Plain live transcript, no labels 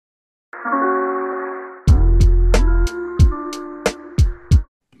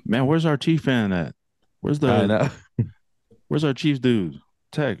Man, where's our Chief fan at? Where's I the know. where's our Chiefs dude?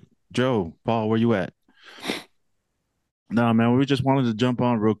 Tech, Joe, Paul, where you at? No, man, we just wanted to jump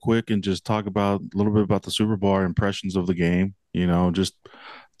on real quick and just talk about a little bit about the Super Bowl, our impressions of the game. Just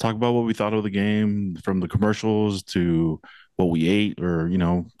talk about what we thought of the game, from the commercials to what we ate, or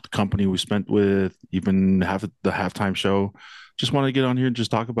the company we spent with, even the halftime show. Just want to get on here and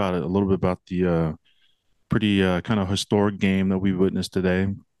just talk about it a little bit, about the pretty kind of historic game that we witnessed today.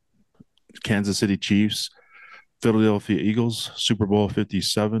 Kansas City Chiefs, Philadelphia Eagles, Super Bowl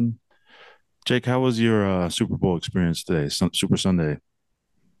 57. Jake, how was your Super Bowl experience today, Super Sunday?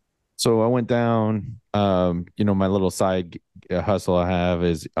 So I went down. My little side hustle I have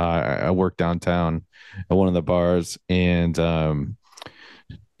is I work downtown at one of the bars, and although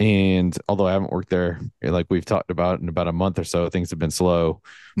I haven't worked there like we've talked about in about a month or so, things have been slow.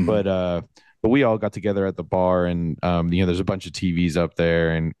 Mhm. But we all got together at the bar, and there's a bunch of TVs up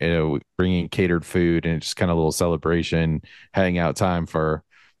there, and bringing catered food, and it's just kind of a little celebration, hangout time for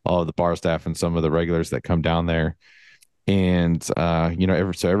all of the bar staff and some of the regulars that come down there. And so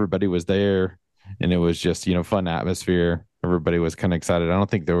everybody was there, and it was just fun atmosphere. Everybody was kind of excited. I don't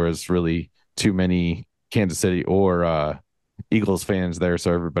think there was really too many Kansas City or Eagles fans there,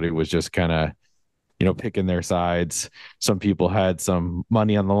 so everybody was just kind of picking their sides. Some people had some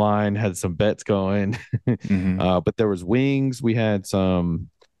money on the line, had some bets going. Hmm. But there was wings. We had some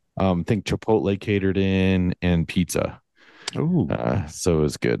I think Chipotle catered in, and pizza. Oh, So it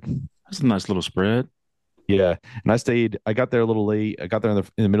was good. that's a nice little spread. Yeah, and I got there a little late. I got there in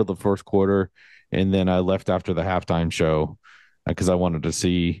the middle of the first quarter, and then I left after the halftime show because I wanted to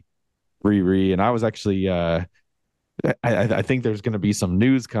see Riri. And I was actually, I think there's going to be some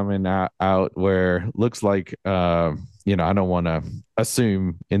news coming out where looks like, I don't want to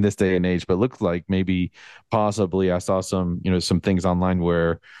assume in this day and age, but looks like maybe possibly I saw some things online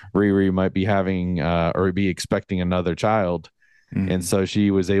where Riri might be having or be expecting another child, and Hmm. so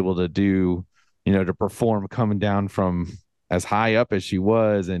she was able to to perform coming down from as high up as she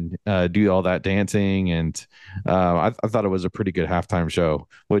was, and do all that dancing. And I thought it was a pretty good halftime show.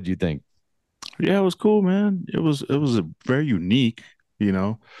 What do you think? Yeah, it was cool, man. It was a very unique. You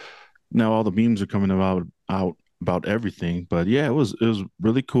know, Now all the memes are coming out about everything, but yeah, it was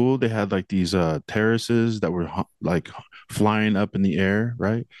really cool. They had like these terraces that were like flying up in the air,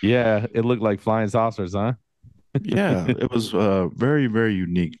 right? Yeah, it looked like flying saucers, huh? Yeah, it was a very, very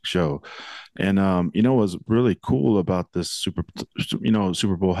unique show. And what's really cool about this Super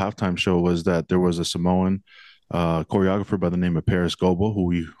Bowl halftime show was that there was a Samoan choreographer by the name of Paris Goebel, who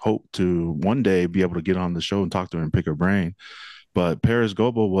we hope to one day be able to get on the show and talk to her and pick her brain. But Paris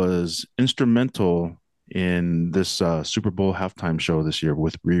Goebel was instrumental in this Super Bowl halftime show this year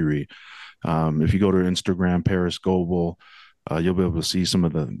with Riri. If you go to Instagram, Paris Goebel, you'll be able to see some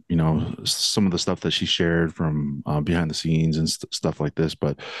of the stuff that she shared from behind the scenes and stuff like this.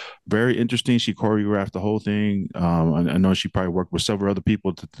 But very interesting. She choreographed the whole thing. I know she probably worked with several other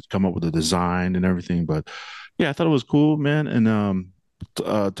people to come up with the design and everything. But yeah, I thought it was cool, man. And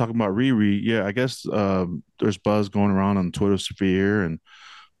talking about Riri, yeah, I guess there's buzz going around on Twitter sphere and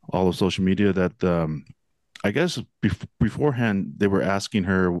all of social media that I guess beforehand they were asking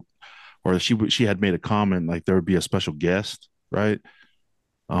her, or she had made a comment like there would be a special guest, right?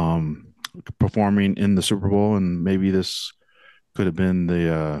 Um, Performing in the Super Bowl, and maybe this could have been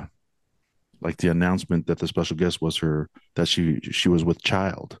the like the announcement that the special guest was her, that she was with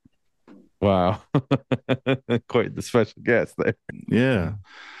child. Wow. Quite the special guest there. Yeah,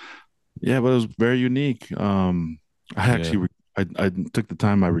 yeah, but it was very unique. I Yeah. actually I took the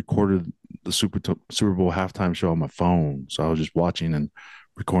time, I recorded the Super Bowl halftime show on my phone, so I was just watching and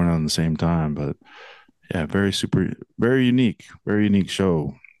recording on the same time. But yeah, very unique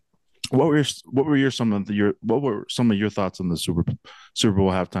show. What were your some of the your what were some of your thoughts on the Super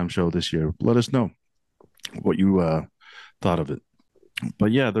Bowl halftime show this year? Let us know what you thought of it.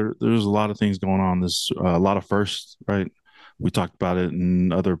 But yeah, there's a lot of things going on. There's a lot of firsts, right? We talked about it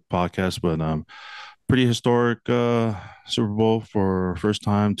in other podcasts, but pretty historic Super Bowl for first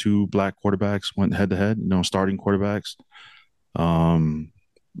time. Two black quarterbacks went head to head. Starting quarterbacks. Um,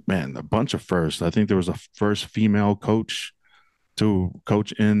 Man, a bunch of firsts. I think there was a first female coach to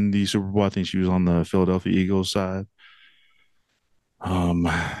coach in the Super Bowl. I think she was on the Philadelphia Eagles side. Um,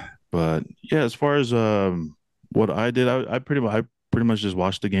 but yeah, as far as what I did, I pretty much just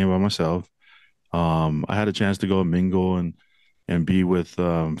watched the game by myself. I had a chance to go and mingle and be with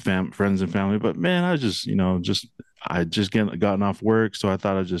friends and family, but man, I just I just gotten off work, so I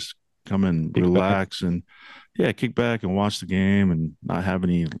thought I'd just come and Kick back. relax and yeah, kick back and watch the game and not have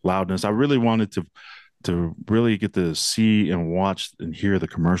any loudness. I really wanted to to really get to see and watch and hear the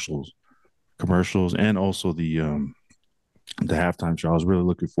commercials, and also the halftime show. I was really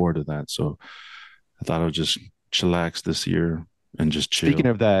looking forward to that. So I thought I would just chillax this year and just Speaking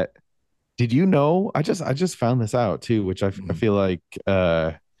chill. of that, did you know? I just found this out too, which I Mhm. feel like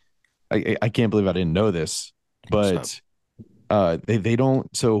I can't believe I didn't know this, What's up? but they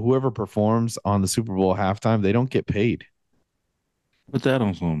don't. So whoever performs on the Super Bowl halftime, they don't get paid. Put that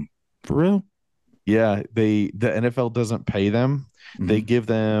on some for real. Yeah, the NFL doesn't pay them. They Hmm. give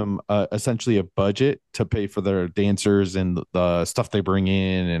them essentially a budget to pay for their dancers and the stuff they bring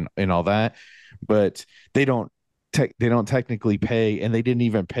in and all that, but they don't they don't technically pay, and they didn't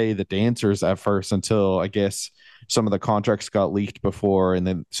even pay the dancers at first until I guess some of the contracts got leaked before, and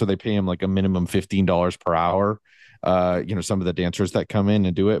then so they pay them like a minimum $15 per hour. Some of the dancers that come in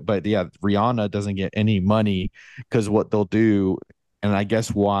and do it, but yeah, Rihanna doesn't get any money because what they'll do, and I guess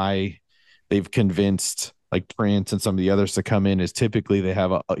why they've convinced like Prince and some of the others to come in is typically they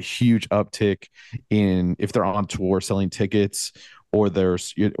have a huge uptick in if they're on tour selling tickets or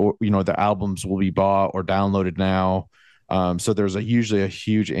there's or the albums will be bought or downloaded now. So there's usually a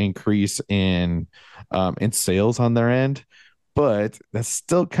huge increase in sales on their end, but that's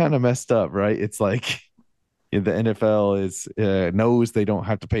still kind of messed up, right? It's like the NFL is knows they don't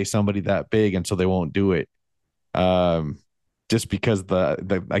have to pay somebody that big, and so they won't do it. Um, just because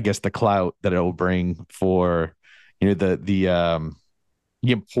the I guess the clout that it'll bring for the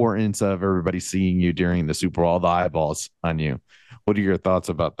importance of everybody seeing you during the Super Bowl, all the eyeballs on you. What are your thoughts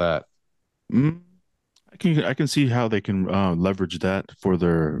about that? Mm, I can see how they can leverage that for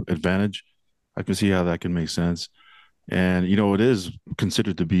their advantage. I can see how that can make sense. And it is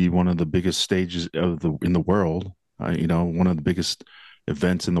considered to be one of the biggest stages of the in the world. One of the biggest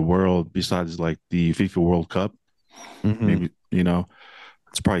events in the world besides like the FIFA World Cup. Mm-hmm. Maybe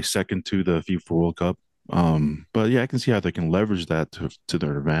it's probably second to the FIFA World Cup. But yeah, I can see how they can leverage that to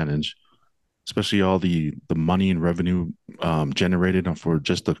their advantage, especially all the money and revenue generated for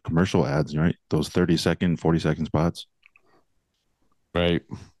just the commercial ads, right? Those 30-second, 40-second spots. Right.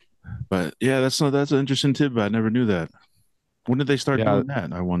 But yeah, that's an interesting tip. I never knew that. When did they start Yeah. doing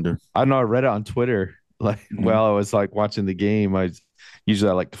that? I wonder. I know I read it on Twitter. Like Hmm. while I was like watching the game, I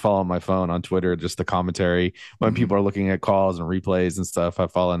like to follow my phone on Twitter, just the commentary when Hmm. people are looking at calls and replays and stuff. I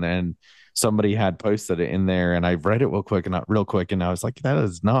follow and somebody had posted it in there, and I read it real quick, and I was like, that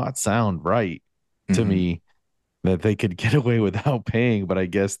does not sound right to Hmm. me that they could get away without paying. But I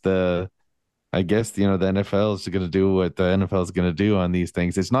guess the NFL is going to do what the NFL is going to do on these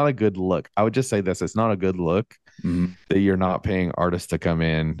things. It's not a good look. I would just say this: it's not a good look Hmm. that you're not paying artists to come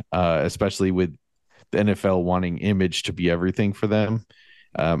in, especially with the NFL wanting image to be everything for them.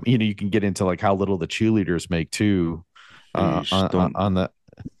 You can get into like how little the cheerleaders make too, uh, Sheesh, on, don't. on the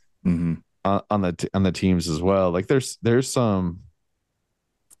Hmm. on the teams as well. Like there's some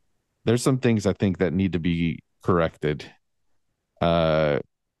things I think that need to be corrected uh,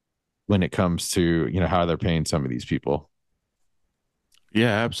 when it comes to how they're paying some of these people.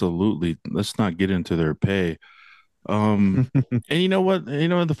 Yeah, absolutely. Let's not get into their pay. Um, and you know what?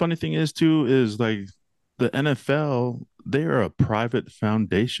 The funny thing is too is like the NFL, they are a private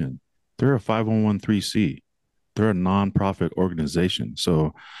foundation. They're a 501(c). They're a nonprofit organization.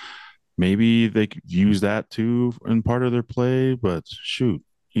 So maybe they could use that too in part of their play, but shoot,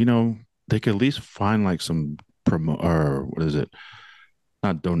 you know, they could at least find like some promo or what is it?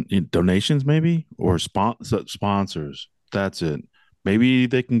 Not donations maybe or sponsors. That's it. Maybe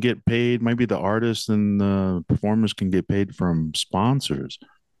they can get paid. Maybe the artists and the performers can get paid from sponsors.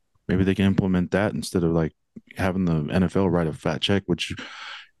 Maybe they can implement that instead of like having the NFL write a fat check, which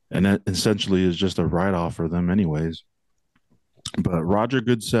and that essentially is just a write off for them anyways. But Roger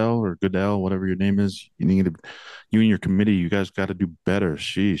Goodsell or Goodell, whatever your name is, you and your committee, you guys got to do better.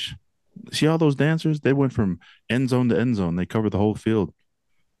 Sheesh. See all those dancers? They went from end zone to end zone. They covered the whole field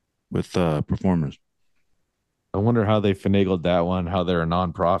with performers. I wonder how they finagled that one. How they're a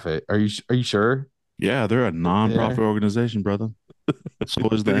nonprofit. Are you sure Yeah, they're a that they non-profit are? organization, brother. So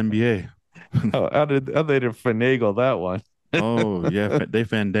is the NBA. How they to finagle that one? Oh yeah, they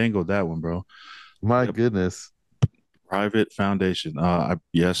fandangled that one, bro. My Yep, goodness. private foundation.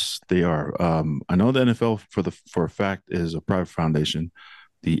 Yes, they are. I know the NFL for a fact is a private foundation.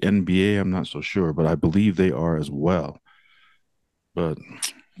 The NBA, I'm not so sure, but I believe they are as well. But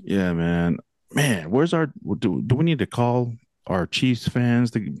yeah, man, where's our? Do we need to call our Chiefs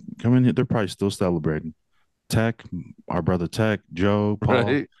fans to come in here? They're probably still celebrating. Tech, our brother Tech, Joe, Paul.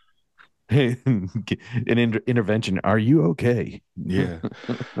 Right? Hey, intervention. Are you okay? Yeah,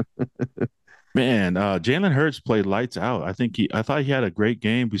 man. Jalen Hurts played lights out. I thought he had a great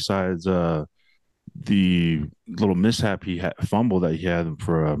game. Besides, the little mishap he had, fumble that he had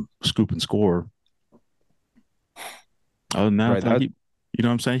for a scoop and score. Other than that, I Right. thought you know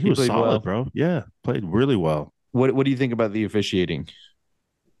what I'm saying? He He was played solid, well. bro. Yeah, played really well. What do you think about the officiating?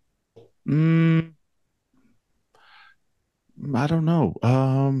 Mm, I don't know.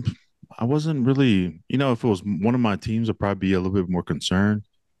 I wasn't really, if it was one of my teams, I'd probably be a little bit more concerned.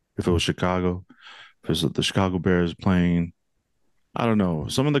 If it was Chicago, if it was the Chicago Bears playing, I don't know.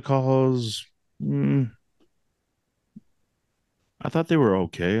 Some of the calls, mm, I thought they were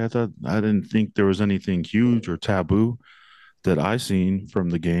okay. I didn't think there was anything huge or taboo that I seen from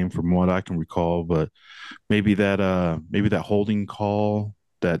the game, from what I can recall. But maybe that holding call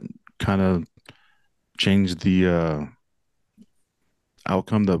that kind of changed the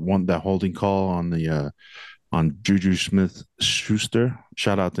outcome. That holding call on Juju Smith Schuster.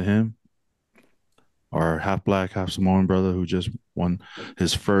 Shout out to him, our half black, half Samoan brother who just won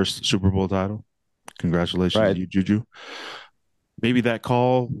his first Super Bowl title. Congratulations to Right. you, Juju. Maybe that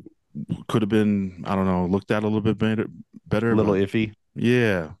call could have been, I don't know, looked at a little bit better, A little but iffy.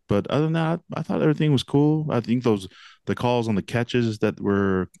 yeah. But other than that, I thought everything was cool. I think the calls on the catches that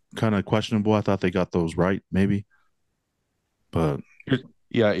were kind of questionable, I thought they got those right, maybe. But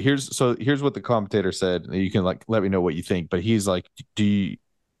Yeah, here's what the commentator said. You can like let me know what you think, but do you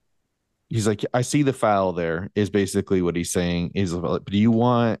he's like, I see the foul there is basically what he's saying is, do you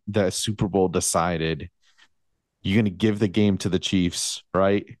want the Super Bowl decided? You're going to give the game to the Chiefs,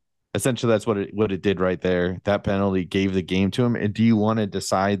 right? Essentially, that's what it did right there. That penalty gave the game to him. And do you want to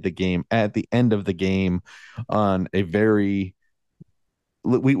decide the game at the end of the game on a very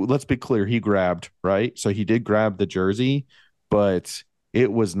let's be clear, he grabbed, right? So he did grab the jersey, but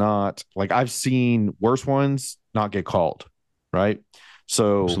it was not like I've seen worse ones not get called, right?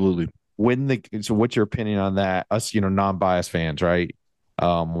 So absolutely, so what's your opinion on that? Us, non-biased fans, right?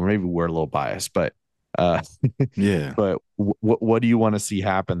 Or maybe we're a little biased, but uh yeah. what do you want to see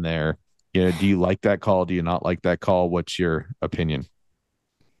happen there? Do you like that call? Do you not like that call? What's your opinion?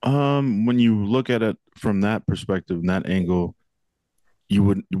 When you look at it from that perspective, and that angle, you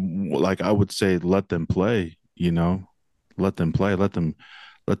would like I would say let them play, let them play, let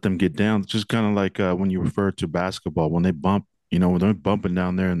them get down. Just kind of like when you refer to basketball, when they bump, when they're bumping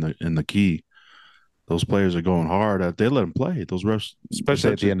down there in the key, those players are going hard. They let them play. Those refs,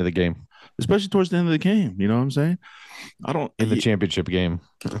 Especially at the essentially, end of the game, especially towards the end of the game. You know what I'm saying? I don't. in the championship game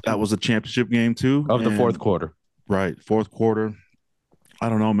That was a championship game too, of the fourth and quarter. right, fourth quarter. I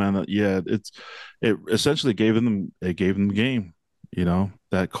don't know, man. Yeah, it essentially gave them the game.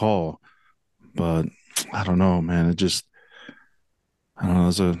 That call, but I don't know, man. I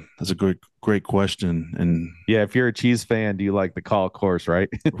don't know. That's a great question, and Yeah, if you're a Chiefs fan, do you like the call? Of course, right?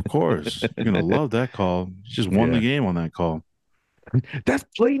 of course you're gonna love that call. You just won the Yeah, game on that call. that's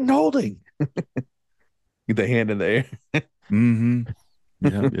blatant holding. The hand in the air. Mm-hmm.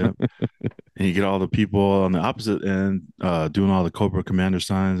 Yep, yep. And you get all the people on the opposite end doing all the Cobra Commander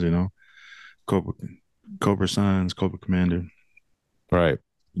signs. Cobra Cobra signs, Cobra Commander. Right.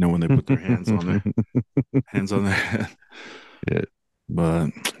 When they put their hands on their head. Yeah. But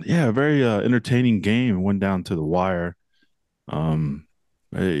yeah, very entertaining game. It went down to the wire. Um,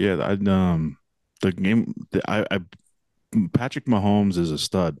 yeah, the game. Patrick Mahomes is a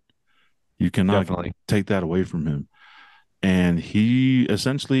stud. You cannot Definitely. take that away from him. And he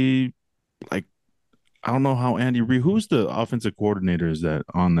essentially, like, I don't know how Andy Reid, who's the offensive coordinator, is that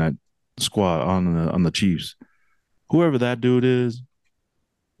on that squad on the Chiefs? Whoever that dude is,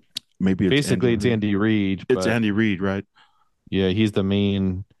 maybe it's Andy Basically, it's Reid. Andy Reid, It's but Andy Reid, right? yeah, he's the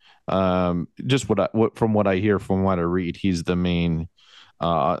main. Just from what I hear, from what I read, he's the main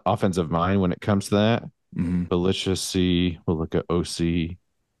offensive mind when it comes to that. Hmm. But let's just see. We'll look at OC.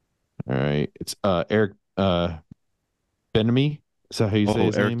 All right, it's Eric Benemy. Is that how you say Oh,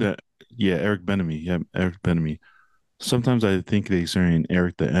 his name? yeah, Eric Benemy. Yeah, Eric Benemy. Sometimes I think they saying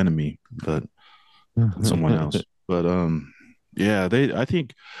Eric the enemy, but that's someone else. But yeah, I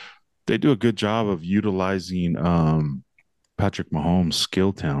think they do a good job of utilizing Patrick Mahomes'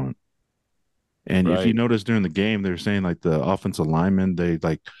 skill talent. And if you Right. notice during the game, they're saying like the offensive linemen,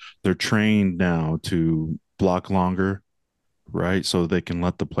 they're trained now to block longer, right? So they can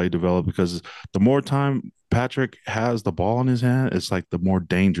let the play develop because the more time Patrick has the ball in his hand, it's like the more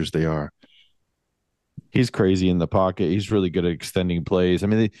dangerous they are. He's crazy in the pocket. He's really good at extending plays. I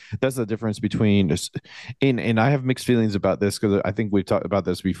mean, that's the difference between, and I have mixed feelings about this because I think we've talked about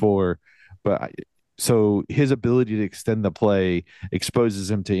this before, but so his ability to extend the play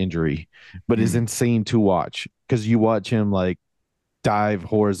exposes him to injury, but is Mm, insane to watch because you watch him like dive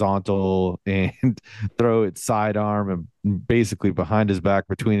horizontal and throw it sidearm and basically behind his back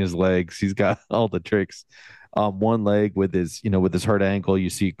between his legs. He's got all the tricks. One leg with his, with his hurt ankle, you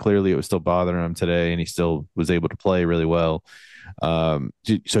see clearly it was still bothering him today, and he still was able to play really well. So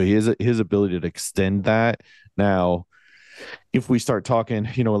his ability to extend that now, if we start talking,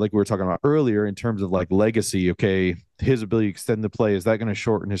 like we were talking about earlier in terms of like legacy, okay, his ability to extend the play, is that going to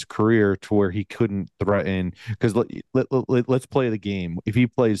shorten his career to where he couldn't threaten? Because let's play the game. If he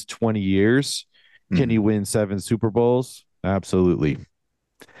plays 20 years, can he Mm, win 7 Super Bowls? Absolutely.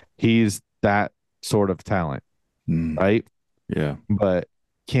 He's that sort of talent, mm, right? yeah. But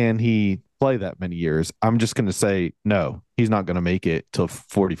can he play that many years? I'm just going to say no, he's not going to make it till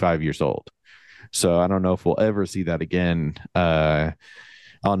 45 years old. So I don't know if we'll ever see that again. I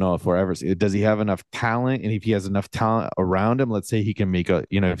don't know if we're ever see. Does he have enough talent? And if he has enough talent around him, let's say he can make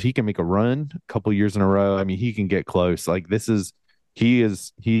if he can make a run a couple years in a row, I mean, he can get close. Like this is, he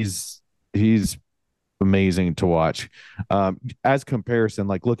is, he's amazing to watch. As comparison,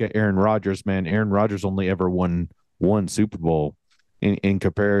 like look at Aaron Rodgers, man. Aaron Rodgers only ever won one Super Bowl in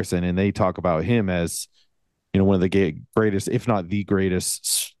comparison, and they talk about him as one of the greatest, if not the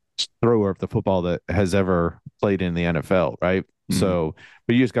greatest thrower of the football that has ever played in the NFL, right? Mm, So,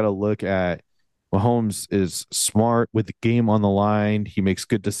 but you just got to look at Mahomes is smart with the game on the line. He makes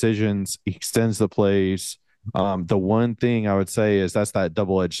good decisions. He extends the plays. The one thing I would say is that's that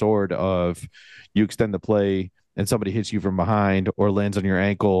double-edged sword of you extend the play and somebody hits you from behind or lands on your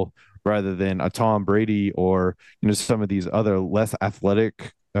ankle rather than a Tom Brady or some of these other less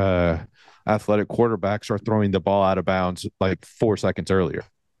athletic quarterbacks are throwing the ball out of bounds like 4 seconds earlier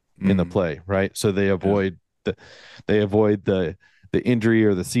in the mm, play, right? So yeah. the they avoid the injury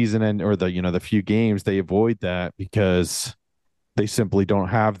or the season end or the few games. They avoid that because they simply don't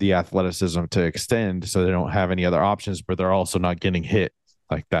have the athleticism to extend, so they don't have any other options, but they're also not getting hit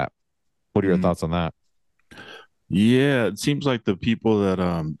like that. What are your Mm. thoughts on that? Yeah, it seems like the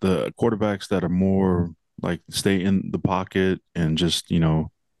quarterbacks that are more like stay in the pocket and just,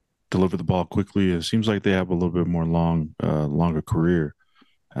 deliver the ball quickly, it seems like they have a little bit more longer career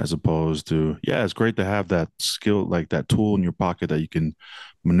as opposed to, yeah, it's great to have that skill, like that tool in your pocket that you can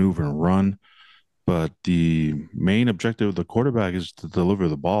maneuver and run. But the main objective of the quarterback is to deliver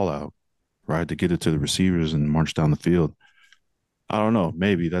the ball out, right? To get it to the receivers and march down the field. I don't know.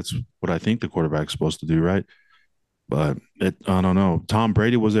 Maybe that's what I think the quarterback's supposed to do, right? But I don't know. Tom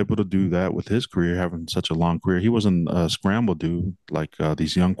Brady was able to do that with his career, having such a long career. He wasn't a scramble dude like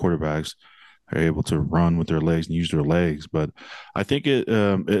these young quarterbacks are able to run with their legs and use their legs. But I think it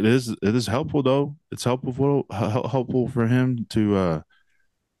is helpful though. It's helpful for him to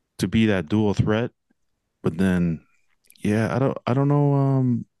be that dual threat. But then, yeah, I don't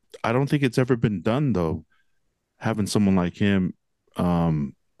know. I don't think it's ever been done though. Having someone like him,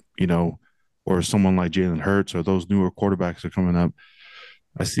 um, you know, or someone like Jalen Hurts or those newer quarterbacks are coming up.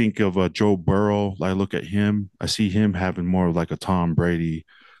 I think of Joe Burrow. I look at him. I see him having more of like a Tom Brady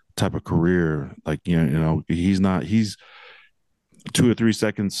type of career. Like he's not. He's 2 or 3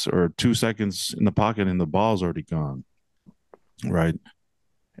 seconds or 2 seconds in the pocket and the ball's already gone. Right.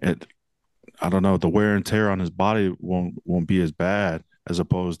 It, I don't know. The wear and tear on his body won't be as bad as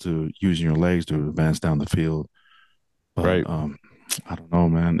opposed to using your legs to advance down the field. But Right. I don't know,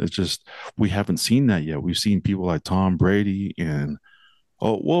 man. It's just we haven't seen that yet. We've seen people like Tom Brady and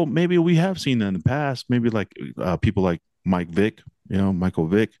well, maybe we have seen that in the past. Maybe like people like Mike Vick, Michael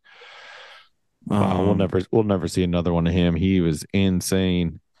Vick. Wow, we'll Um, never we'll never see another one of him. He was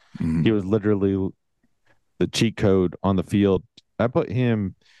insane. He mm, was literally the cheat code on the field. I put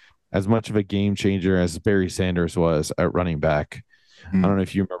him as much of a game changer as Barry Sanders was at running back. I don't mm. know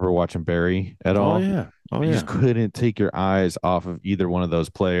if you remember watching Barry at Oh all. yeah, oh You just yeah. couldn't take your eyes off of either one of those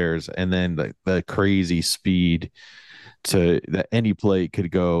players. And then the crazy speed to that any play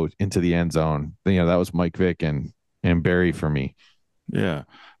could go into the end zone. That was Mike Vick and Barry for me. Yeah,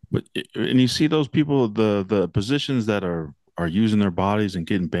 but and you see those people, the positions that are using their bodies and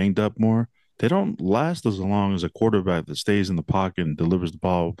getting banged up more, they don't last as long as a quarterback that stays in the pocket and delivers the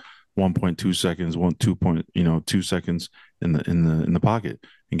ball 1.2 seconds, 2 seconds in the pocket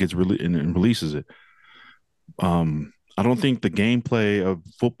and gets and releases it. I don't think the gameplay of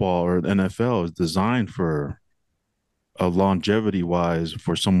football or the NFL is designed for a longevity wise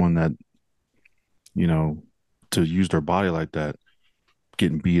for someone that you know to use their body like that,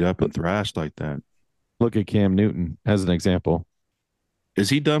 getting beat up and thrashed like that. Look at Cam Newton as an example. Is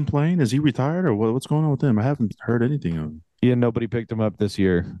he done playing? Is he retired or what's going on with him? I haven't heard anything of him. Yeah, nobody picked him up this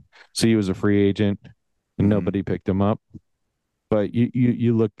year. So he was a free agent and Mm-hmm. nobody picked him up. But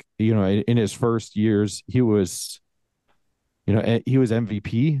you look, in his first years, he was he was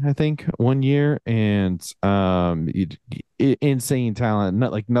MVP, I think, one year, and insane talent,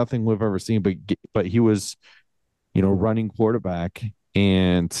 not like nothing we've ever seen, but he was running quarterback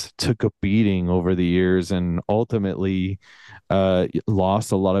and took a beating over the years and ultimately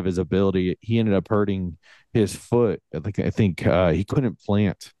lost a lot of his ability. He ended up hurting his foot. Like I think he couldn't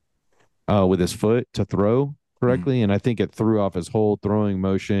plant with his foot to throw Mm. correctly, and I think it threw off his whole throwing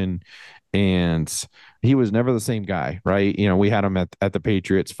motion. And he was never the same guy, right? We had him at the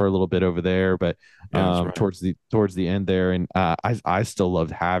Patriots for a little bit over there, but Yeah, that's right. towards the end there, and I still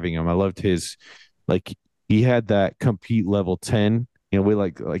loved having him. I loved his like he had that compete level 10. We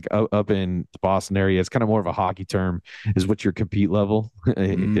like up in the Boston area, it's kind of more of a hockey term, is what your compete level.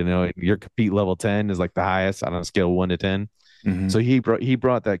 Hmm. Your compete level 10 is like the highest on a scale of 1 to 10. Hmm. So he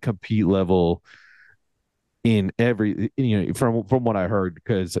brought that compete level in every, from what I heard,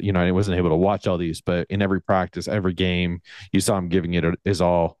 because I wasn't able to watch all these, but in every practice, every game, you saw him giving it his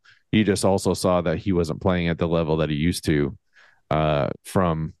all. You just also saw that he wasn't playing at the level that he used to,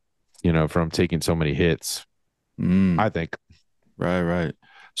 from taking so many hits, I Mm. think. Right, right.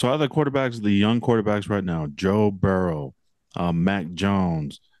 So other quarterbacks, the young quarterbacks right now, Joe Burrow, Mac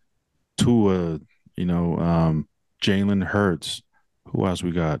Jones, Tua, you know, Jalen Hurts. Who else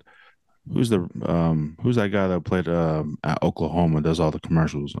we got? Who's that guy that played at Oklahoma, does all the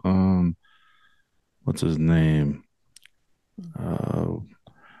commercials? What's his name? Uh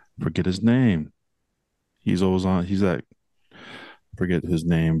Forget his name. He's always on he's that forget his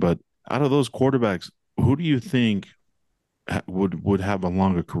name, but out of those quarterbacks, who do you think would have a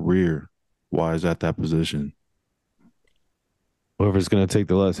longer career wise at that position? Whoever's going to take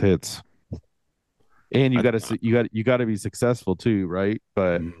the less hits, and you I, got to you got to be successful too, right?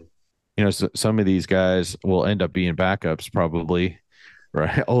 But mm, some of these guys will end up being backups probably,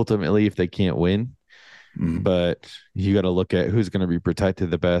 right? Ultimately, if they can't win. mm, But you got to look at who's going to be protected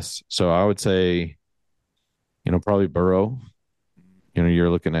the best. So I would say, probably Burrow. You're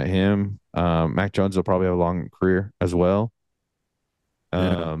looking at him. Mac Jones will probably have a long career as well.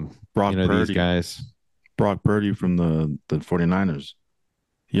 yeah. Um, Brock these Purdy. guys, Brock Purdy from the 49ers.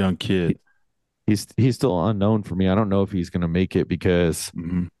 Young kid. he, he's still unknown for me. I don't know if he's going to make it because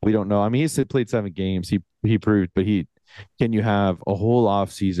Hmm. we don't know. I mean, he's played 7 games. He proved, but can you have a whole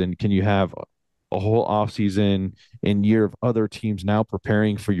off season? Can you have a whole off season and year of other teams now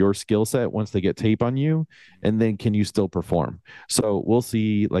preparing for your skill set once they get tape on you? And then can you still perform? So we'll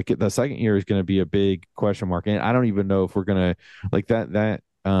see. Like the second year is going to be a big question mark. And I don't even know if we're going to like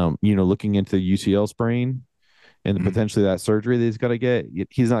looking into the UCL sprain and Hmm. potentially that surgery that he's got to get,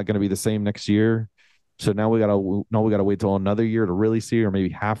 he's not going to be the same next year. So now we gotta wait till another year to really see, or maybe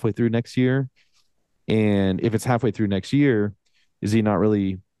halfway through next year. And if it's halfway through next year, is he not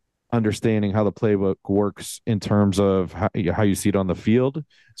really understanding how the playbook works in terms of how you see it on the field?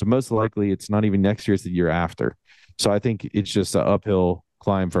 So most likely it's not even next year, it's the year after. So I think it's just an uphill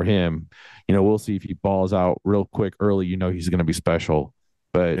climb for him. We'll see if he balls out real quick early. He's going to be special,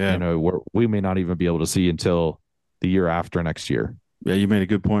 but Yeah. we may not even be able to see until the year after next year. Yeah, you made a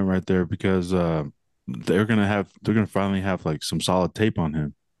good point right there because they're gonna finally have like some solid tape on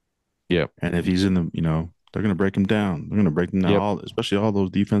him. Yep. And if he's in the, they're gonna break him down. They're gonna break him down Yep. all, especially all those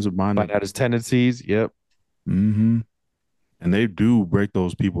defensive Find minded. out his tendencies. Yep. Hmm. And they do break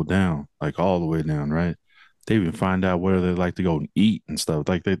those people down, like all the way down, right? They even find out where they like to go and eat and stuff.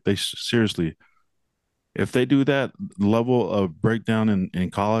 Like they seriously, if they do that level of breakdown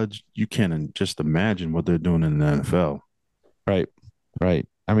in college, you can't just imagine what they're doing in the NFL. Right. Right.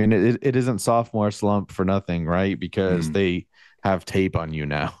 I mean, it isn't sophomore slump for nothing, right? Because Mm, they have tape on you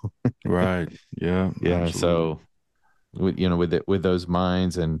now. right. Yeah, Yeah. absolutely. So with those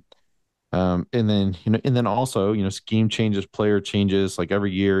minds and then also, scheme changes, player changes, like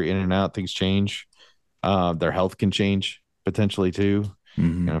every year in and out, things change. Their health can change potentially too.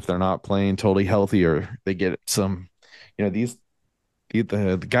 Hmm. If they're not playing totally healthy or they get some, these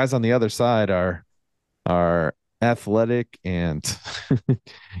the guys on the other side are athletic and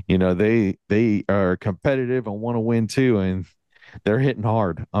they are competitive and want to win too, and they're hitting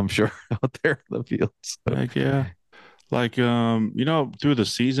hard, I'm sure, out there in the field. So Heck yeah. Like through the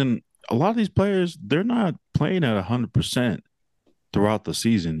season, a lot of these players, they're not playing at 100% throughout the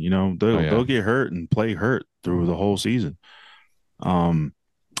season. oh They'll yeah. get hurt and play hurt through the whole season. Um,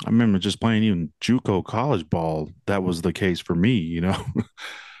 I remember just playing even JUCO college ball. That was the case for me.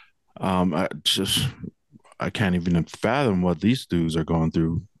 I just I can't even fathom what these dudes are going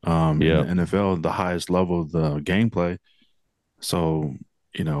through in the Yep. NFL, the highest level of the gameplay. So,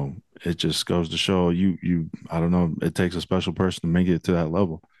 it just goes to show I don't know, it takes a special person to make it to that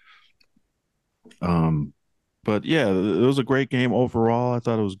level. Um, But yeah, it was a great game overall. I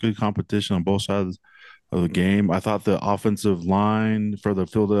thought it was good competition on both sides of the game. I thought the offensive line for the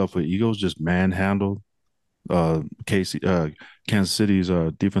Philadelphia Eagles just manhandled Casey Kansas City's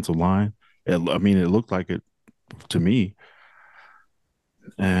defensive line. I mean, it looked like it to me,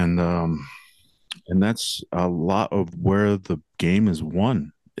 and that's a lot of where the game is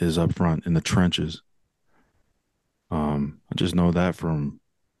won is up front in the trenches. I just know that from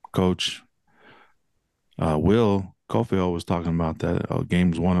Coach Will Cofield was talking about that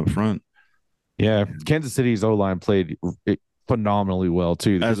games won up front Yeah, Kansas City's O line played phenomenally well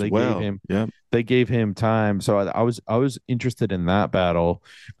too because as well. Yep. they gave him time. So I was interested in that battle,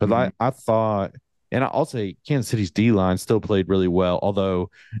 but Hmm. I thought, and I'll say Kansas City's D line still played really well. Although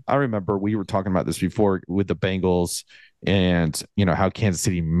I remember we were talking about this before with the Bengals, and you know how Kansas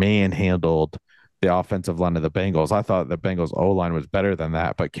City manhandled the offensive line of the Bengals. I thought the Bengals O line was better than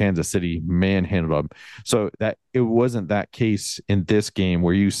that, but Kansas City manhandled them. So that it wasn't that case in this game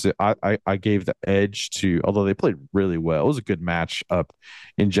where I gave the edge to, although they played really well. It was a good match up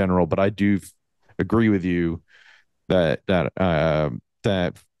in general, but I do agree with you that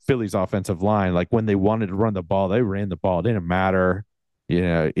Philly's offensive line, like when they wanted to run the ball, they ran the ball. It didn't matter. You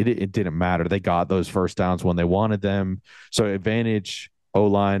know, it didn't matter. They got those first downs when they wanted them. So advantage O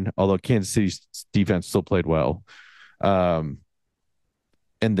line, although Kansas City's defense still played well. Um,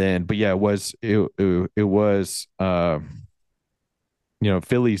 and then, but yeah, it was you know,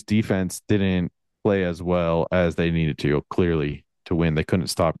 Philly's defense didn't play as well as they needed to, clearly, to win. They couldn't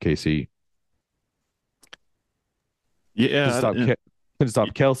stop KC. Couldn't Yeah, stop couldn't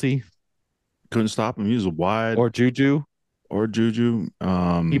stop Kelsey couldn't stop him. He was wide or Juju. or Juju.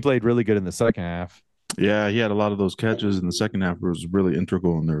 He played really good in the second half. Yeah, he had a lot of those catches in the second half. Was really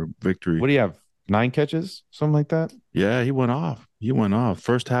integral in their victory. What do you have? 9 catches, something like that. Yeah, he went off. He went off.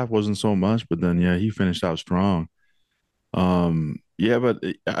 First half wasn't so much, but then yeah, he finished out strong. Yeah, but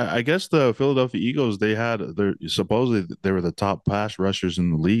I guess the Philadelphia Eagles they had their supposedly they were the top pass rushers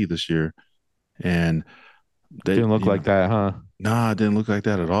in the league this year, and they Didn't look like that, huh? nah, it didn't look like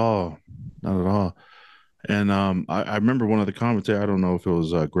that at all, not at all. And I remember one of the commentators, I don't know if it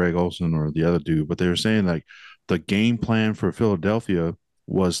was Greg Olson or the other dude, but they were saying like the game plan for Philadelphia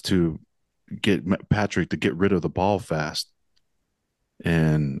was to get Patrick to get rid of the ball fast.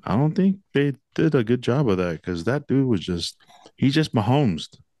 And I don't think they did a good job of that because that dude was he just Mahomes.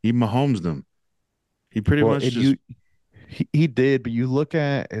 He Mahomes them. He pretty Well, much and just, he did, but you look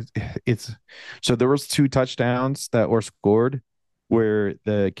at it's so there was 2 touchdowns that were scored where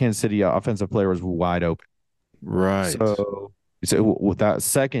the Kansas City offensive player was wide open. right. So with that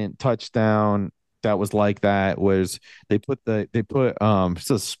second touchdown that was like that was they put it's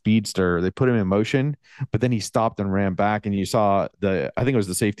a speedster, they put him in motion, but then he stopped and ran back, and you saw the, I think it was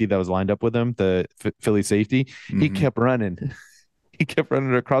the safety that was lined up with him, the Philly safety. He Hmm. kept running. He kept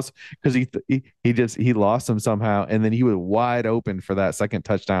running across because he lost him somehow, and then he was wide open for that second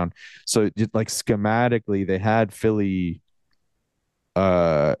touchdown. So just like schematically they had Philly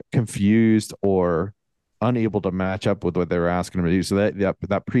confused or unable to match up with what they were asking him to do. So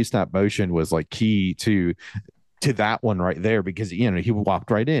that pre-snap motion was like key to that one right there, because you know he walked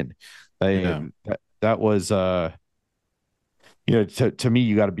right in. They, Yeah. that was you know, to me,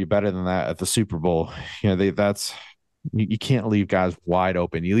 you got to be better than that at the Super Bowl. You know, that's you can't leave guys wide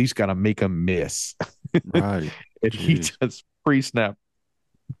open. You at least got to make them miss. Right. And he Jeez. just pre-snap.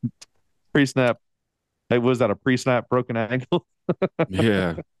 Hey, was that a pre-snap broken ankle?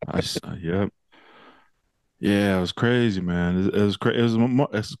 Yeah. Yep. Yeah, it was crazy, man. It was crazy.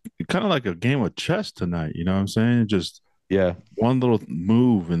 It's kind of like a game of chess tonight. You know what I'm saying? Just Yeah. one little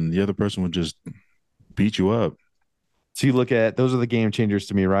move and the other person would just beat you up. So you look at, those are the game changers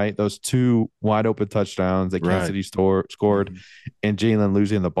to me, right? Those 2 wide open touchdowns that Kansas Right. City scored, Hmm. and Jalen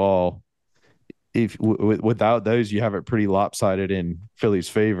losing the ball. If without those, you have it pretty lopsided in Philly's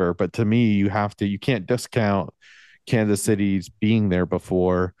favor. But to me, you can't discount Kansas City's being there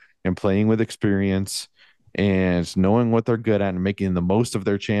before and playing with experience and knowing what they're good at and making the most of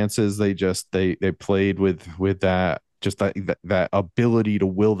their chances. They played with that, just that ability to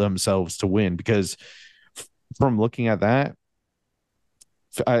will themselves to win. Because from looking at that,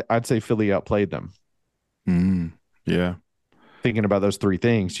 I'd say Philly outplayed them. Hmm. Yeah. Thinking about those 3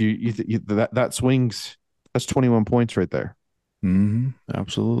 things, that swings, that's 21 points right there. Hmm.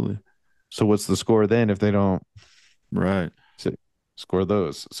 Absolutely. So what's the score then if they don't Right. score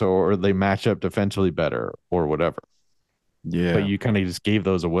those? So, or they match up defensively better or whatever. But Yeah. you kind of just gave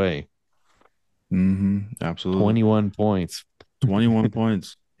those away. Absolutely. 21 points. 21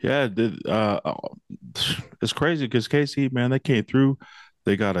 points. Yeah, it's crazy because KC, man, they came through.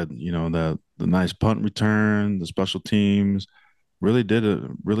 They got the nice punt return, the special teams. Really did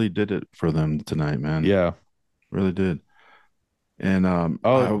it for them tonight, man. Yeah. Really did. And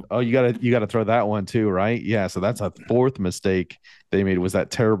Oh, you gotta throw that one too, right? Yeah. So that's a fourth mistake they made was that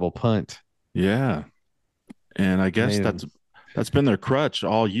terrible punt. yeah, and I guess Made that's been their crutch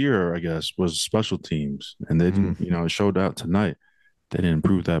all year. I guess was special teams, and they mm, didn't. It showed out tonight. They didn't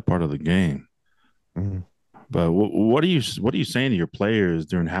improve that part of the game. mm. But what are you saying to your players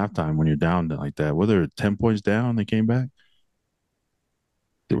during halftime when you're down like that? Whether 10 points down, they came back.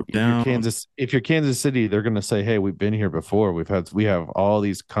 They were down. If you're Kansas City, they're gonna say, "Hey, we've been here before. We have all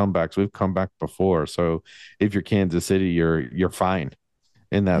these comebacks. We've come back before." So if you're Kansas City, you're fine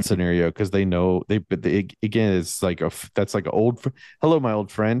in that Mhm. scenario because they know they again it's like that's like an hello my old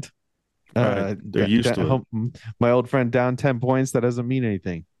friend Right. They're used to it. my old friend down 10 points that doesn't mean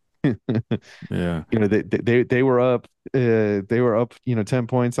anything. Yeah. They were up 10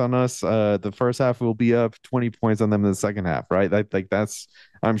 points on us the first half will be up 20 points on them in the second half, right? That's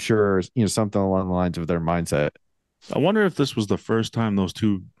I'm sure something along the lines of their mindset. I wonder if this was the first time those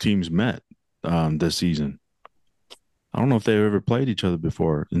two teams met this season. I don't know if they've ever played each other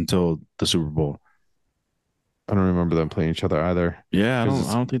before until the Super Bowl. I don't remember them playing each other either Yeah, I because don't I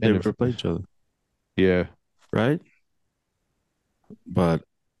it's don't think they've end of ever played each other, yeah. right? But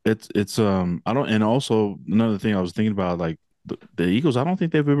it's I don't and also another thing I was thinking about like the Eagles, I don't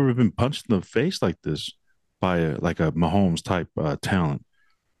think they've ever been punched in the face like this by a Mahomes type talent,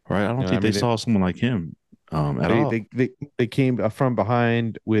 right? I don't I think they mean saw someone like him at they all. they they, they came from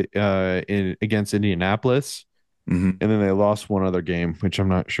behind with against Indianapolis, Hmm. and then they lost one other game, which I'm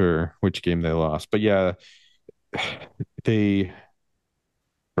not sure which game they lost. But yeah, they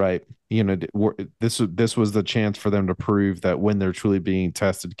right. This was the chance for them to prove that when they're truly being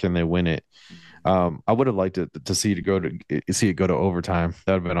tested, can they win it? I would have liked to see it go to overtime.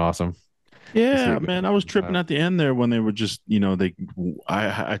 That would have been awesome to see Yeah, it go man, to I was tripping overtime. at the end there when they were just,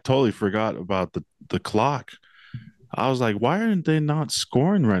 I totally forgot about the clock. I was like, why aren't they not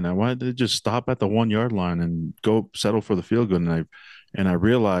scoring right now? Why did they just stop at the 1 yard line and go settle for the field goal? And I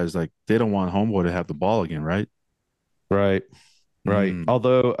realized like they don't want homeboy to have the ball again, right? Right, right. Mm.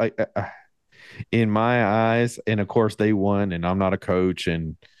 Although in my eyes, and of course they won, and I'm not a coach,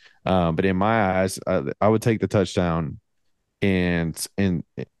 and but in my eyes, I would take the touchdown, and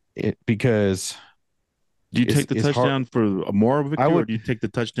it because Do you take the it's hard. touchdown for a moral I victory, or would do you take the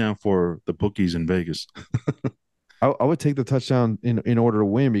touchdown for the bookies in Vegas? I would take the touchdown in order to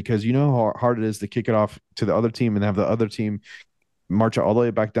win because you know how hard it is to kick it off to the other team and have the other team march all the way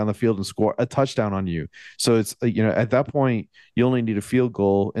back down the field and score a touchdown on you. So it's at that point you only need a field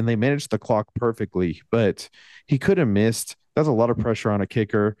goal, and they managed the clock perfectly. But he could have missed. That's a lot of pressure on a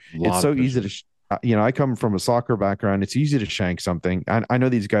kicker. A It's lot of so easy pressure. to. I come from a soccer background. It's easy to shank something. I know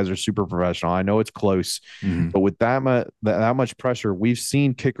these guys are super professional. I know it's close, Hmm. but with that much pressure, we've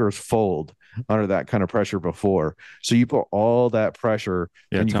seen kickers fold under that kind of pressure before. So you put all that pressure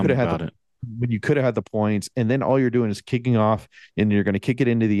Yeah, when you tell could me have had about it. the points, and then all you're doing is kicking off, and you're going to kick it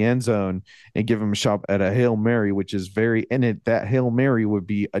into the end zone and give them a shot at a Hail Mary, which is very and it that Hail Mary would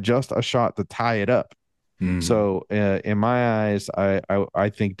be just a shot to tie it up. Hmm. So in my eyes, I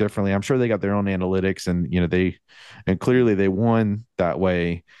think differently. I'm sure they got their own analytics, and and clearly they won that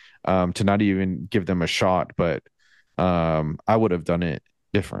way, to not even give them a shot. But I would have done it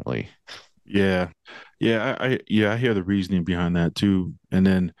differently. Yeah, yeah, I hear the reasoning behind that too. And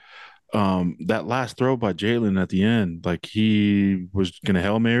then that last throw by Jalen at the end, like he was gonna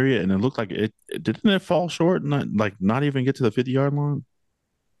Hail Mary it, and it looked like didn't it fall short, not even get to the 50 yard line.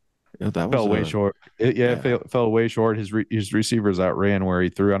 Yeah, that was Fell way a short. It yeah, fell way short. His receivers outran where he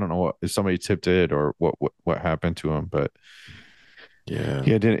threw. I don't know what if somebody tipped it or what happened to him, but yeah,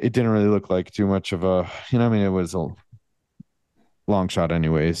 yeah, it didn't really look like too much of a I mean it was a long shot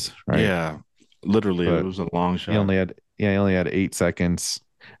anyways, right? yeah. Literally, it But was a long shot. he only had 8 seconds.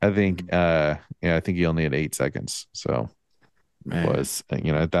 I think Mhm. I think he only had 8 seconds. So Man, was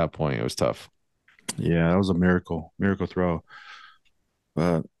at that point it was tough. yeah, that was a miracle throw.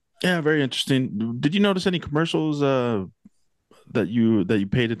 But yeah, very interesting. Did you notice any commercials that you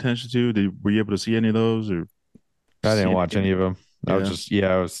paid attention to? Were you able to see any of those or I see didn't any watch any games? of them.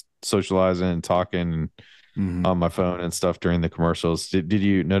 Yeah. I was socializing and talking Hmm. on my phone and stuff during the commercials. Did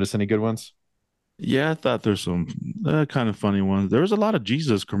you notice any good ones? Yeah, I thought there's some kind of funny ones. There was a lot of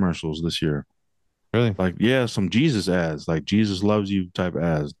Jesus commercials this year. Really? Like, yeah, some Jesus ads, like Jesus loves you type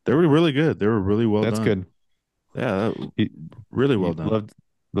ads. They were really good. They were really well That's done. good. Yeah, You, really well you done.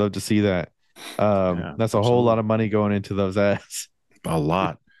 love to see that. Yeah, That's a whole lot absolutely. of money going into those ads. A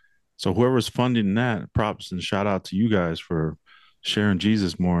lot. So whoever's funding that, props and shout out to you guys for sharing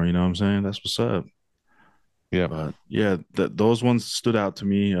Jesus more. You know what I'm saying? That's what's up. Yeah. But yeah, those ones stood out to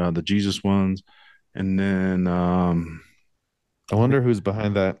me, the Jesus ones. And then, I wonder who's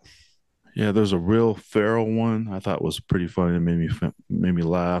behind that. yeah, there's a real feral one I thought was pretty funny. It made me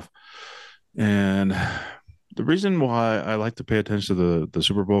laugh. And the reason why I like to pay attention to the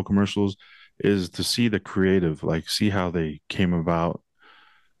Super Bowl commercials is to see the creative, like see how they came about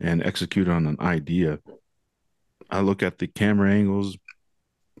and execute on an idea. I look at the camera angles,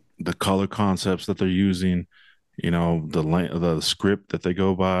 the color concepts that they're using, the script that they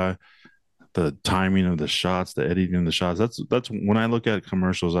go by, the timing of the shots, the editing of the shots. That's when I look at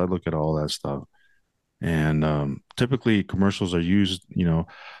commercials, I look at all that stuff. And typically commercials are used,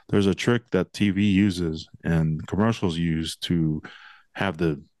 there's a trick that TV uses and commercials use to have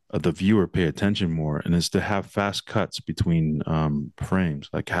the viewer pay attention more, and it's to have fast cuts between frames,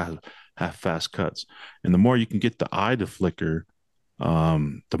 like have fast cuts. And the more you can get the eye to flicker,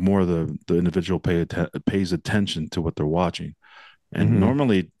 the more the individual pays attention to what they're watching. And Hmm.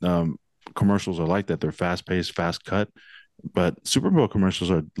 normally, commercials are like that. They're fast paced, fast cut. But Super Bowl commercials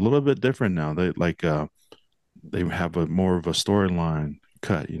are a little bit different now. They have a more of a storyline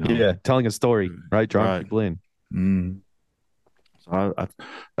cut. Yeah, telling a story, right? Drawing Right. people in. Mm. So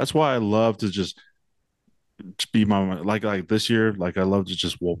that's why I love to just be my like this year. Like I love to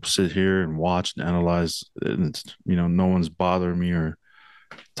just sit here and watch and analyze. And it's no one's bothering me or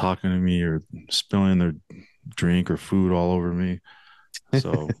talking to me or spilling their drink or food all over me.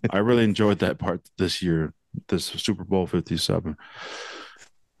 So I really enjoyed that part this year, this Super Bowl 57.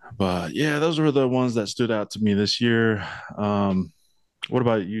 But yeah, those were the ones that stood out to me this year. What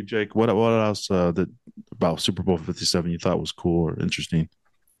about you, Jake? What else that about Super Bowl 57 you thought was cool or interesting?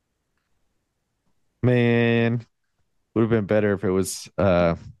 Man, would have been better if it was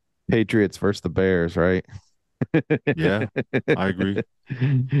Patriots versus the Bears, right? Yeah, I agree. I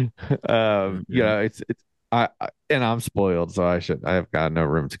You agree. know, it's and I'm spoiled, so I have got no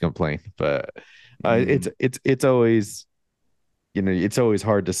room to complain. But Mm, it's always, it's always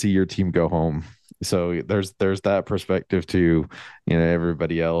hard to see your team go home. So there's that perspective to,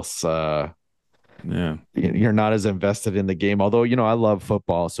 everybody else. yeah. You're not as invested in the game. Although, I love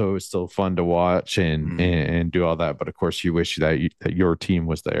football, so it was still fun to watch Mm, and do all that. But of course, you wish that your team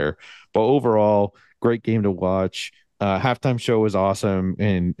was there. But overall, great game to watch. Halftime show was awesome,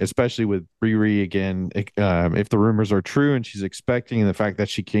 and especially with Riri again. If the rumors are true, and she's expecting, and the fact that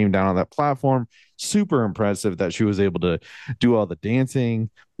she came down on that platform, super impressive that she was able to do all the dancing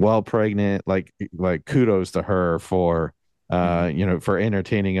while pregnant. Like kudos to her for mm. for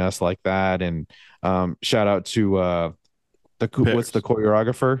entertaining us like that. And shout out to what's the Paris,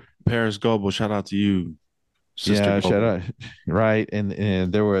 choreographer? Paris Goebel, shout out to you, Sister Yeah, shout Goebel. out. Right,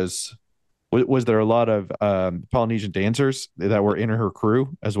 and there was there a lot of Polynesian dancers that were in her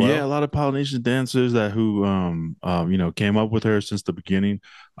crew as Yeah, a well? lot of Polynesian dancers that who came up with her since the beginning.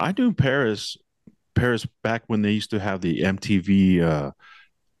 I knew Paris back when they used to have the MTV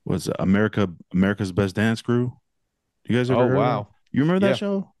was it America's Best Dance Crew. You guys Oh ever heard of that? wow, You remember that yeah,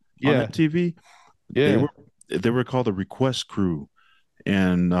 show on yeah, MTV? They yeah. were they were called the Request Crew,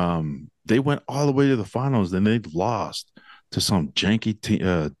 and they went all the way to the finals. Then they lost to some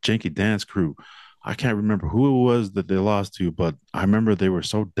janky dance crew. I can't remember who it was that they lost to, but I remember they were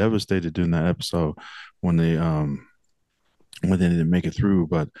so devastated during that episode when when they didn't make it through.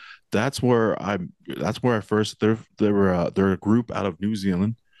 But that's where I that's where I first they're a group out of New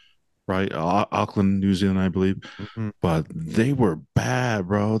Zealand, right? Auckland, New Zealand, I believe. Mhm. But they were bad,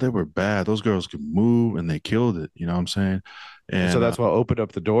 bro. They were bad. Those girls could move and they killed it. You know what I'm saying? So And that's what opened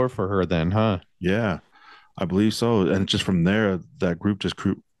up the door for her, then, huh? yeah, I believe so. And just from there, that group just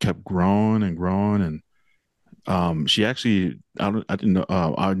kept growing and growing. And she actually, I didn't know,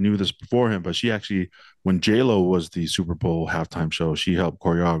 I knew this beforehand, but she actually, when J Lo was the Super Bowl halftime show, she helped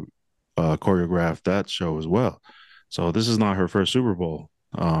choreograph that show as well. So this is not her first Super Bowl.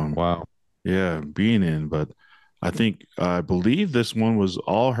 Wow. Yeah, being in, but I believe this one was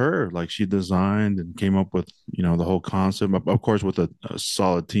all her. Like she designed and came up with, the whole concept. Of course, with a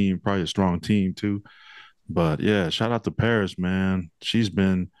solid team, probably a strong team too. But yeah, shout out to Paris, man. She's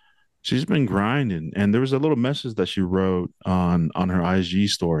been grinding. And there was a little message that she wrote on her IG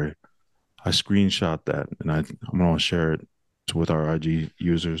story. I screenshot that and I'm gonna share it with our IG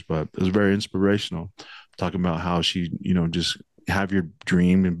users. But it was very inspirational, talking about how she, just have your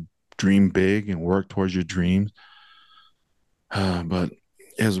dream and dream big and work towards your dreams. But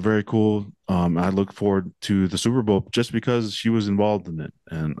it was very cool. I look forward to the Super Bowl just because she was involved in it,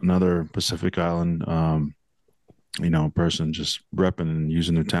 and another Pacific Island, person just repping and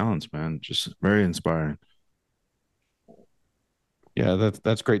using their talents, man. Just very inspiring. Yeah,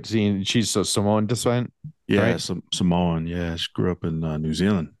 that's great to see. And she's so Samoan descent, Yeah, right? some Samoan. Yeah, she grew up in New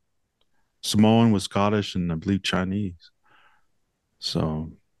Zealand. Samoan was Scottish and I believe Chinese.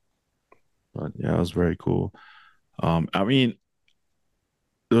 So, but yeah, it was very cool. I mean,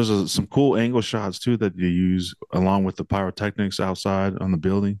 there's some cool angle shots too that you use along with the pyrotechnics outside on the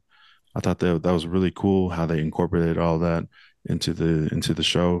building. I thought that was really cool how they incorporated all that into the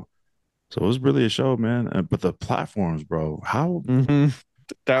show. So it was really a show, man. But the platforms, bro, Hmm.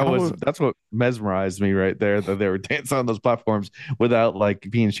 how That's what mesmerized me right there, that they were dancing on those platforms without like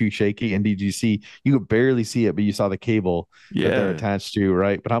being too shaky. And did you see, you could barely see it, but you saw the cable that they're yeah, attached to,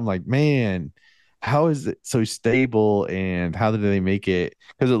 right? But I'm like, man, how is it so stable, and how did they make it?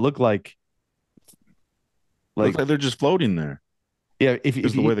 Because it looked looks like like they're just floating there yeah,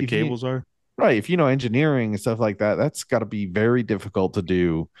 because the way the cables are. right, if you know engineering and stuff like that, that's got to be very difficult to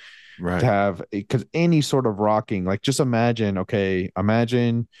do, to Right, have, because any sort of rocking, like just imagine, okay,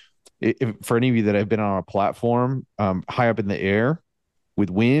 imagine if, for any of you that have been on a platform high up in the air with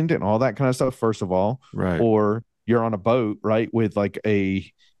wind and all that kind of stuff, first of all, right, or you're on a boat, right, with like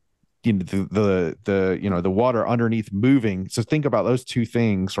a, you know, the you know, the water underneath moving. So think about those two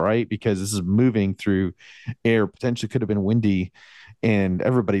things, right? Because this is moving through air, potentially could have been windy, and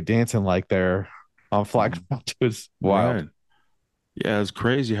everybody dancing like they're on flag mhm, ground was wild. right. Yeah, it's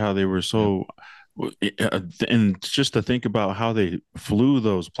crazy how they were Yeah. so, and just to think about how they flew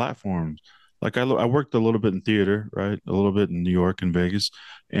those platforms. Like I worked a little bit in theater, right? A little bit in New York and Vegas,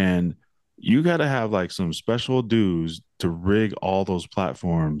 and you got to have like some special dues to rig all those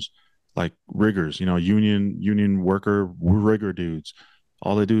platforms, like riggers, union worker rigger dudes.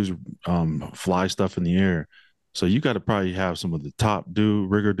 All they do is fly stuff in the air. So you got to probably have some of the top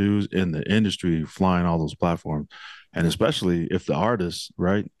rigger dudes in the industry flying all those platforms. And especially if the artist,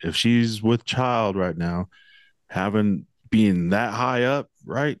 right? If she's with child right now, having being that high up,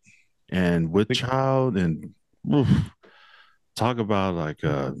 right? And with The child and oof, talk about like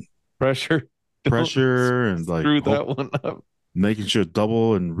pressure, don't pressure and like screw hope that one up. making sure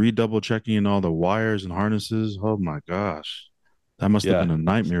double and redouble checking all the wires and harnesses. Oh my gosh. That must have Yeah, been a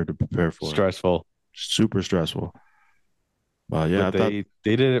nightmare to prepare for. stressful. Super stressful. Yeah, I But thought, they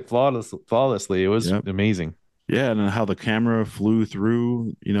did it flawlessly. It was yeah. amazing. Yeah, and then how the camera flew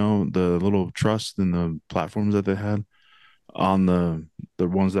through, the little truss and the platforms that they had on the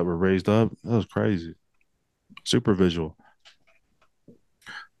ones that were raised up. That was crazy. Super visual.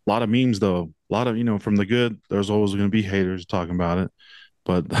 A lot of memes though. A lot of, from the good, there's always going to be haters talking about it,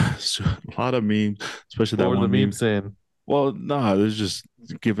 but a lot of memes, especially What that were the one meme. memes saying? Well, no, there's just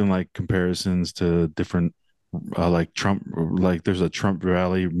giving like comparisons to different like Trump, like there's a Trump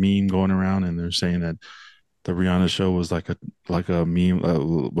rally meme going around and they're saying that the Rihanna show was like a meme,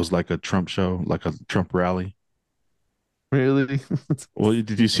 was like a Trump show, like a Trump rally. Really? Well,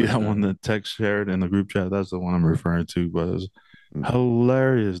 did you see that one Man. that text shared in the group chat? That's the one I'm referring to, but it was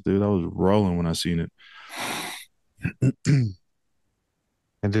hilarious, dude. I was rolling when I seen it.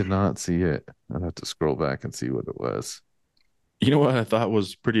 I did not see it. I'd have to scroll back and see what it was. You know what I thought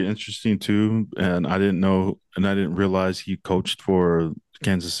was pretty interesting too, and I didn't know, and I didn't realize he coached for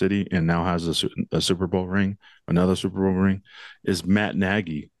Kansas City and now has a Super Bowl ring, another Super Bowl ring, is Matt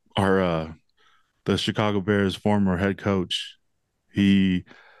Nagy, our the Chicago Bears former head coach. He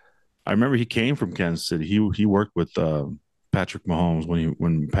I remember he came from Kansas City. He worked with Patrick Mahomes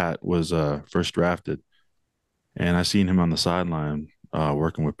when Pat was first drafted, and I seen him on the sideline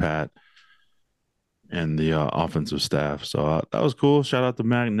working with Pat and the offensive staff. So that was cool. Shout out to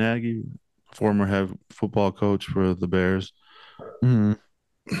Matt Nagy, former head football coach for the Bears. Mhm.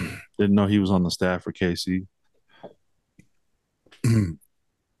 Didn't know he was on the staff for KC,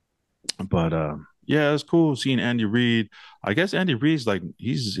 but yeah, it's cool seeing Andy Reid. I guess Andy Reid's like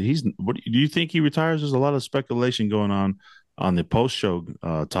he's. What do you think he retires? There's a lot of speculation going on the post show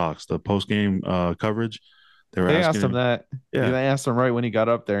talks, the post game coverage. They were They asking asked him him, that. yeah. They asked him right when he got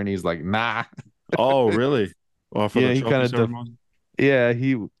up there, and he's like, "Nah." Oh, really? Well, for the Yeah, he trophy kind of ceremony. yeah,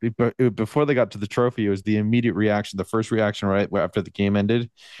 before they got to the trophy, it was the immediate reaction, the first reaction right after the game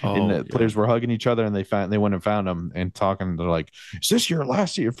ended, and Oh, the yeah, players were hugging each other, and they went and found him and talking. They're like, "Is this your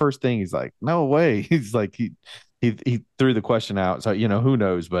last year, first thing?" He's like, "No way." He's like he threw the question out, so who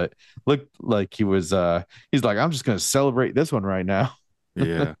knows, but looked like he was he's like, "I'm just gonna celebrate this one right now,"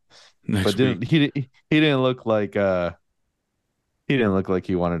 yeah. but Next week, he didn't look like he didn't look like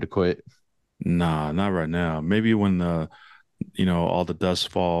he wanted to quit. nah, not right now. Maybe when all the dust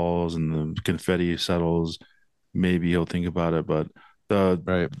falls and the confetti settles, maybe he'll think about it. But the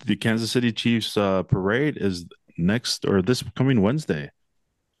Right. the Kansas City Chiefs parade is next or this coming Wednesday.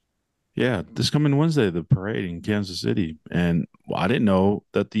 Yeah, this coming Wednesday, the parade in Kansas City. And I didn't know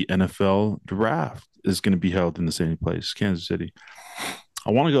that the NFL draft is going to be held in the same place, Kansas City.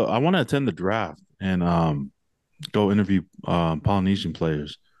 I want to go, I want to attend the draft and go interview Polynesian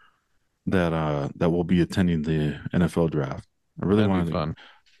players that will be attending the NFL draft. I really That'd be wanted fun.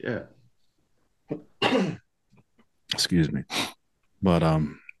 to, yeah, excuse me. But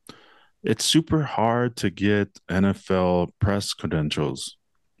it's super hard to get NFL press credentials,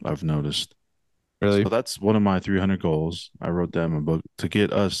 I've noticed. So Really? that's one of my 300 goals. I wrote that in my book to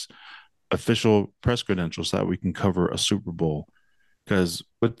get us official press credentials so that we can cover a Super Bowl. Because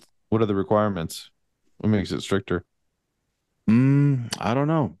What are the requirements? What makes it stricter? I don't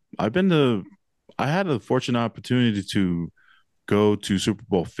know. I had a fortunate opportunity to go to Super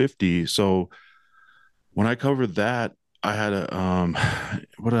Bowl 50. So when I covered that, I had a,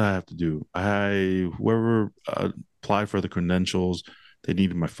 what did I have to do? Whoever applied for the credentials, they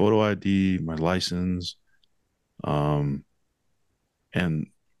needed my photo ID, my license, um, and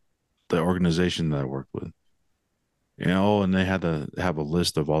the organization that I worked with. And they had to have a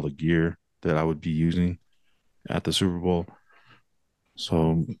list of all the gear that I would be using at the Super Bowl.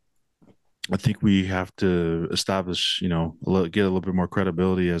 So I think we have to establish, get a little bit more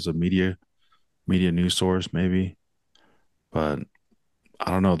credibility as a media news source, maybe. But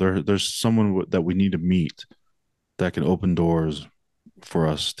I don't know. There's someone that we need to meet that can open doors for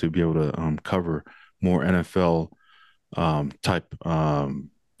us to be able to cover more NFL type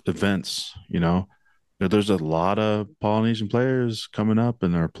events. There's a lot of Polynesian players coming up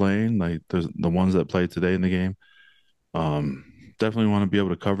and they're playing. Like there's the ones that played today in the game. Um, Definitely want to be able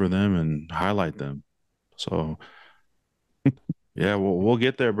to cover them and highlight them. So yeah, we'll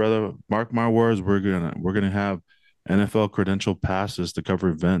get there, brother. Mark my words. We're gonna have NFL credential passes to cover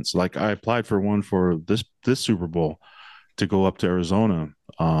events. Like I applied for one for this Super Bowl to go up to Arizona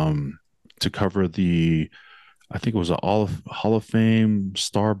to cover the I think it was a Hall of Fame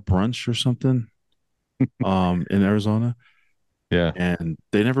Star Brunch or something in Arizona, Yeah. and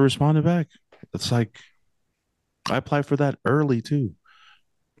they never responded back. It's like I applied for that early too,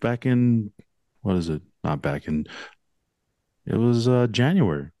 back in what is it? Not back in it was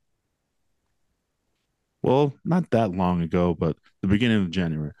January. Well, not that long ago, but the beginning of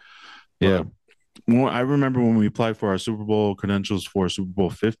January. Yeah. But I remember when we applied for our Super Bowl credentials for Super Bowl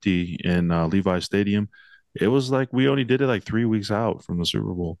 50 in Levi Stadium, it was like we only did it like 3 weeks out from the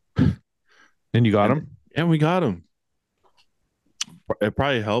Super Bowl, And you got and them? and we got them. It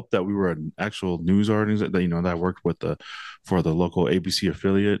probably helped that we were an actual news organization that worked with the for the local ABC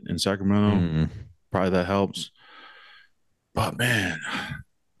affiliate in Sacramento. Mm. Probably that helps. But man,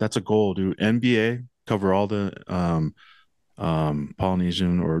 that's a goal, dude. NBA cover all the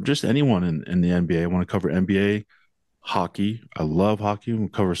Polynesian or just anyone in the NBA. I want to cover NBA, hockey. I love hockey. We'll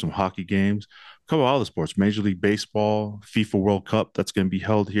cover some hockey games. Cover all the sports. Major League Baseball, FIFA World Cup that's going to be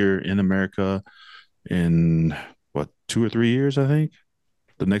held here in America in what 2 or 3 years, I think.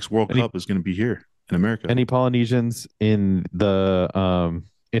 The next World Any Cup is going to be here in America. any Polynesians in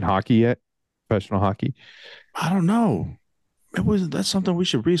hockey yet? Professional hockey? I don't know. That's something we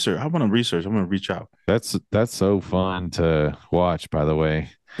should research. I want to research. I'm going to reach out. That's so fun to watch, by the way.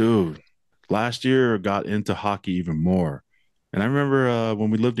 Dude, last year got into hockey even more. And I remember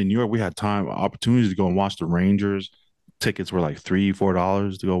when we lived in New York, we had opportunities to go and watch the Rangers. Tickets were like $3,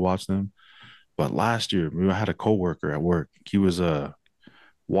 $4 to go watch them. But last year, I had a coworker at work. He was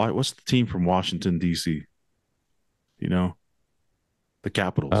what's the team from Washington D.C.? You know, the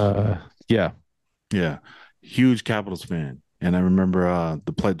Capitals. Uh yeah. Yeah, huge Capitals fan. And I remember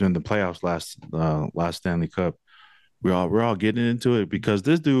the play during the playoffs last Stanley Cup. We're all getting into it because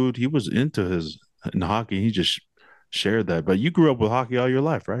this dude he was into his in hockey. He just shared that. But you grew up with hockey all your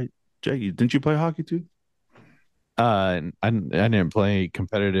life, right, Jackie? Didn't you play hockey too? I didn't play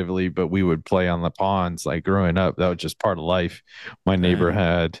competitively, but we would play on the ponds like growing up. That was just part of life. My neighbor Dang.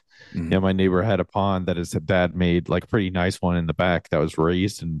 had, yeah, Mhm. my neighbor had a pond that his dad made like a pretty nice one in the back that was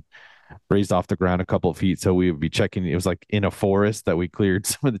raised off the ground a couple of feet. So we would be checking. It was like in a forest that we cleared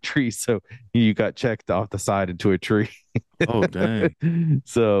some of the trees. So you got checked off the side into a tree. Oh, dang.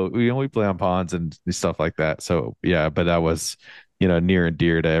 So we only play on ponds and stuff like that. So yeah, but that was, near and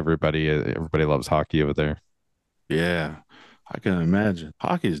dear to everybody. Everybody loves hockey over there Yeah, I can imagine.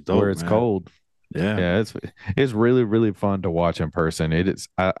 Hockey is where dope, it's man. cold. Yeah. Yeah, it's really really fun to watch in person. It is.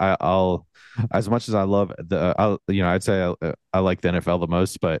 I'll as much as I love I'd say I like the NFL the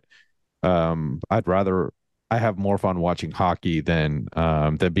most, but I'd rather I have more fun watching hockey than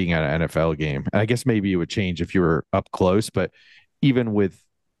being at an NFL game. And I guess maybe it would change if you were up close, but even with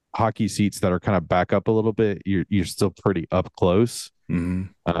hockey seats that are kind of back up a little bit, you're still pretty up close. Hmm.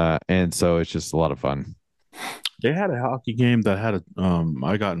 And so it's just a lot of fun. They had a hockey game that had a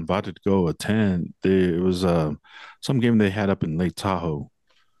I got invited to go attend. It was some game they had up in Lake Tahoe.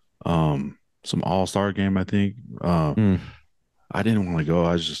 Some all-star game, I think. Mm. I didn't want to go.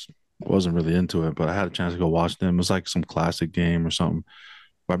 I just wasn't really into it, but I had a chance to go watch them. It was like some classic game or something.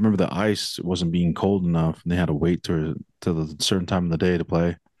 But I remember the ice wasn't being cold enough, and they had to wait to a certain time of the day to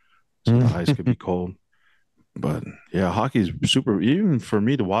play, so the ice could be cold. But yeah, hockey's super. Even for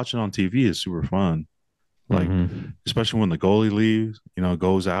me to watch it on TV is super fun. Like, Hmm. especially when the goalie leaves,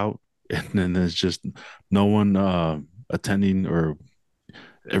 goes out, and then there's just no one attending, or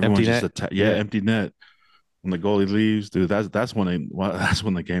everyone's Empty just net. yeah, Yeah. empty net. When the goalie leaves, dude, that's when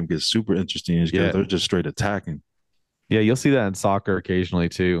the game gets super interesting, is because Yeah. they're just straight attacking. Yeah. You'll see that in soccer occasionally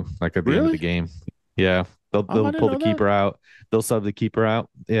too, like at the end of the Really? game. Yeah. Oh, I They'll didn't pull the know that. keeper out. They'll sub the keeper out.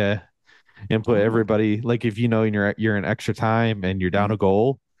 Yeah. And put Oh, everybody, like if you know you're in extra time and you're down mhm. a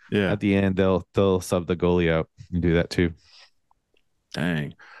goal Yeah. at the end, they'll sub the goalie out and do that too.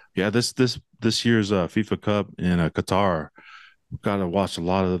 Dang. Yeah, this year's FIFA Cup in Qatar, got to watch a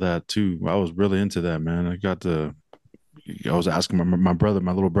lot of that too. I was really into that, man. I was asking my brother,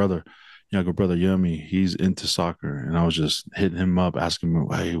 my little brother, younger brother Yummy, he's into soccer, and I was just hitting him up, asking him,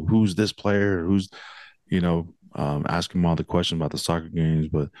 hey, who's this player? Asking him all the questions about the soccer games.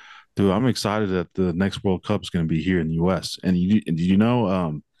 But dude, I'm excited that the next World Cup is going to be here in the U.S. And you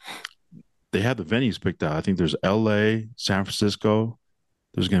know, they have the venues picked out. I think there's L.A., San Francisco.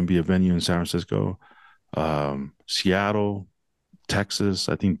 There's going to be a venue in San Francisco, Seattle, Texas.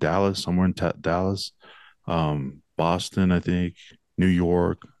 I think Dallas, somewhere in Dallas, Boston. I think New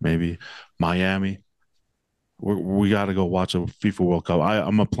York, maybe Miami. We got to go watch a FIFA World Cup.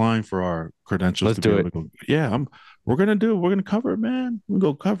 I'm applying for our credentials Let's to be do able it. to go. Yeah, I'm. We're gonna do it. We're gonna cover it, man. We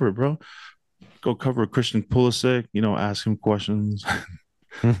go cover it, bro. Go cover Christian Pulisic. Ask him questions.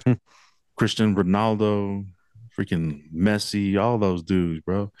 Christian Ronaldo, freaking Messi, all those dudes,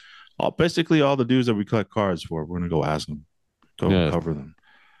 bro. Basically all the dudes that we collect cards for. We're gonna go ask them, go Yeah. cover them.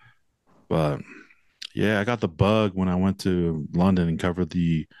 But yeah, I got the bug when I went to London and covered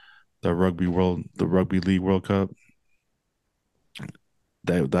the rugby league World Cup.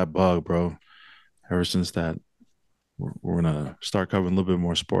 That bug, bro. Ever since that, we're gonna start covering a little bit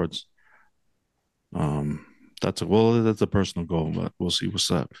more sports. Um, that's a personal goal, but we'll see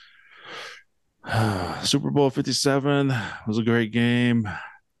what's up. Super Bowl 57 was a great game,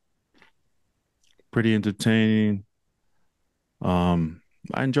 pretty entertaining. Um,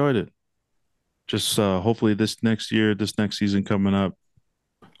 I enjoyed it. Just hopefully this next season coming up,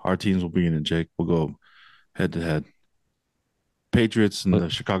 our teams will be in it, Jake. We'll go head to head. Patriots and Let the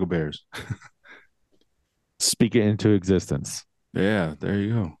Chicago Bears. speak it into existence. Yeah, there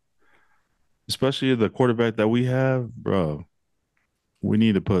you go. Especially the quarterback that we have, bro. We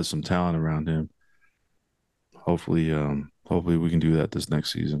need to put some talent around him. Hopefully we can do that this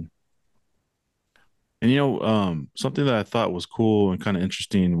next season. And something that I thought was cool and kind of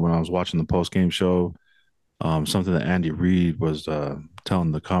interesting when I was watching the post game show, something that Andy Reid was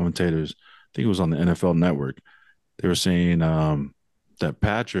telling the commentators. I think it was on the NFL Network. They were saying that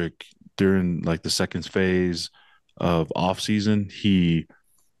Patrick, during like the second phase of off season, he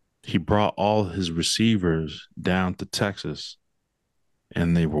brought all his receivers down to Texas,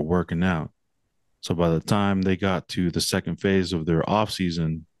 and they were working out. So by the time they got to the second phase of their off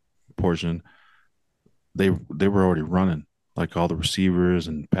season portion, they were already running. Like all the receivers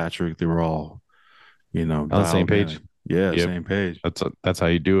and Patrick, they were all On the same dialed page. in. Yeah, Yep. same page. That's how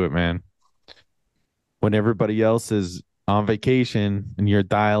you do it, man. When everybody else is on vacation and you're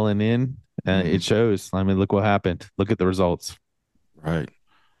dialing in, it Hmm. shows. I mean, look what happened. Look at the results. Right.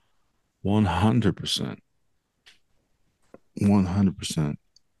 100%. 100%.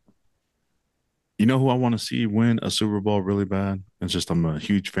 You know who I want to see win a Super Bowl really bad? It's just I'm a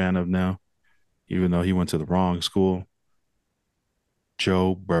huge fan of now, even though he went to the wrong school.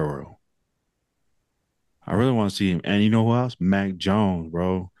 Joe Burrow. I really want to see him. And you know who else? Mac Jones,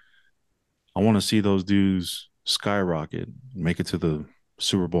 bro. I want to see those dudes skyrocket, make it to the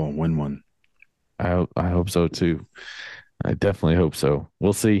Super Bowl and win one. I hope so too. I definitely hope so.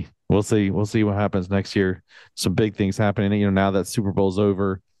 We'll see. We'll see. We'll see what happens next year. Some big things happening. Now that Super Bowl's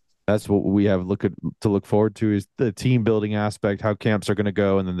over, that's what we have to look forward to is the team building aspect, how camps are going to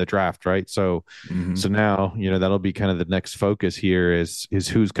go, and then the draft, right? Hmm. So now that'll be kind of the next focus here is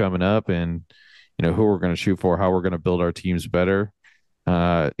who's coming up and who we're going to shoot for, how we're going to build our teams better.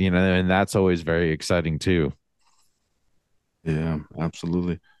 And that's always very exciting too. Yeah,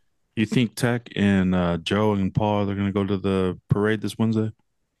 absolutely. You think Tech and Joe and Paul they're going to go to the parade this Wednesday?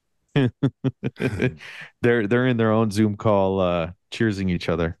 They're in their own Zoom call, cheersing each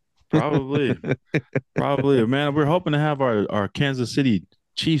other. Probably, probably. Man, we're hoping to have our Kansas City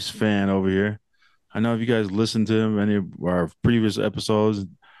Chiefs fan over here. I know if you guys listened to him, any of our previous episodes,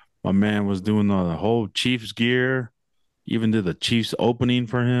 my man was doing the whole Chiefs gear, even did the Chiefs opening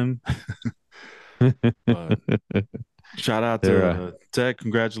for him. But shout out They're to Tech.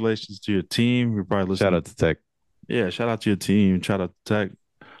 Congratulations to your team. You're probably shout listening. out to Tech. Yeah, shout out to your team. Shout out to Tech,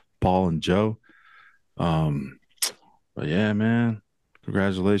 Paul and Joe. Um, but yeah, man,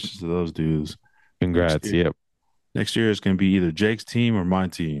 congratulations to those dudes. Next Congrats. year, Yep. next year is going to be either Jake's team or my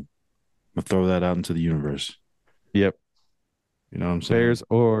team. I'm gonna throw that out into the universe. Yep. You know what I'm saying? Bears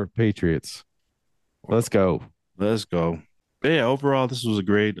or Patriots. Let's go. Let's go. But yeah, overall, this was a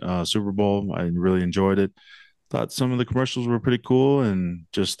great Super Bowl. I really enjoyed it. Thought some of the commercials were pretty cool, and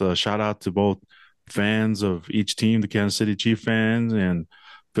just a shout out to both fans of each team, the Kansas City Chief fans and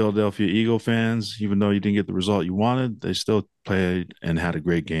Philadelphia Eagle fans. Even though you didn't get the result you wanted, they still played and had a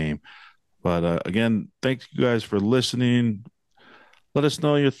great game. But again, thank you guys for listening. Let us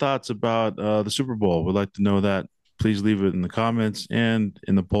know your thoughts about the Super Bowl. We'd like to know that. Please leave it in the comments and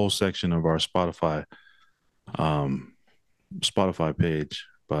in the poll section of our um, Spotify page.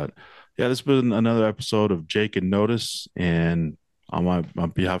 But yeah, this has been another episode of Jake and Notice. And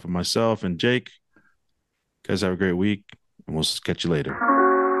on behalf of myself and Jake, guys have a great week, and we'll catch you later.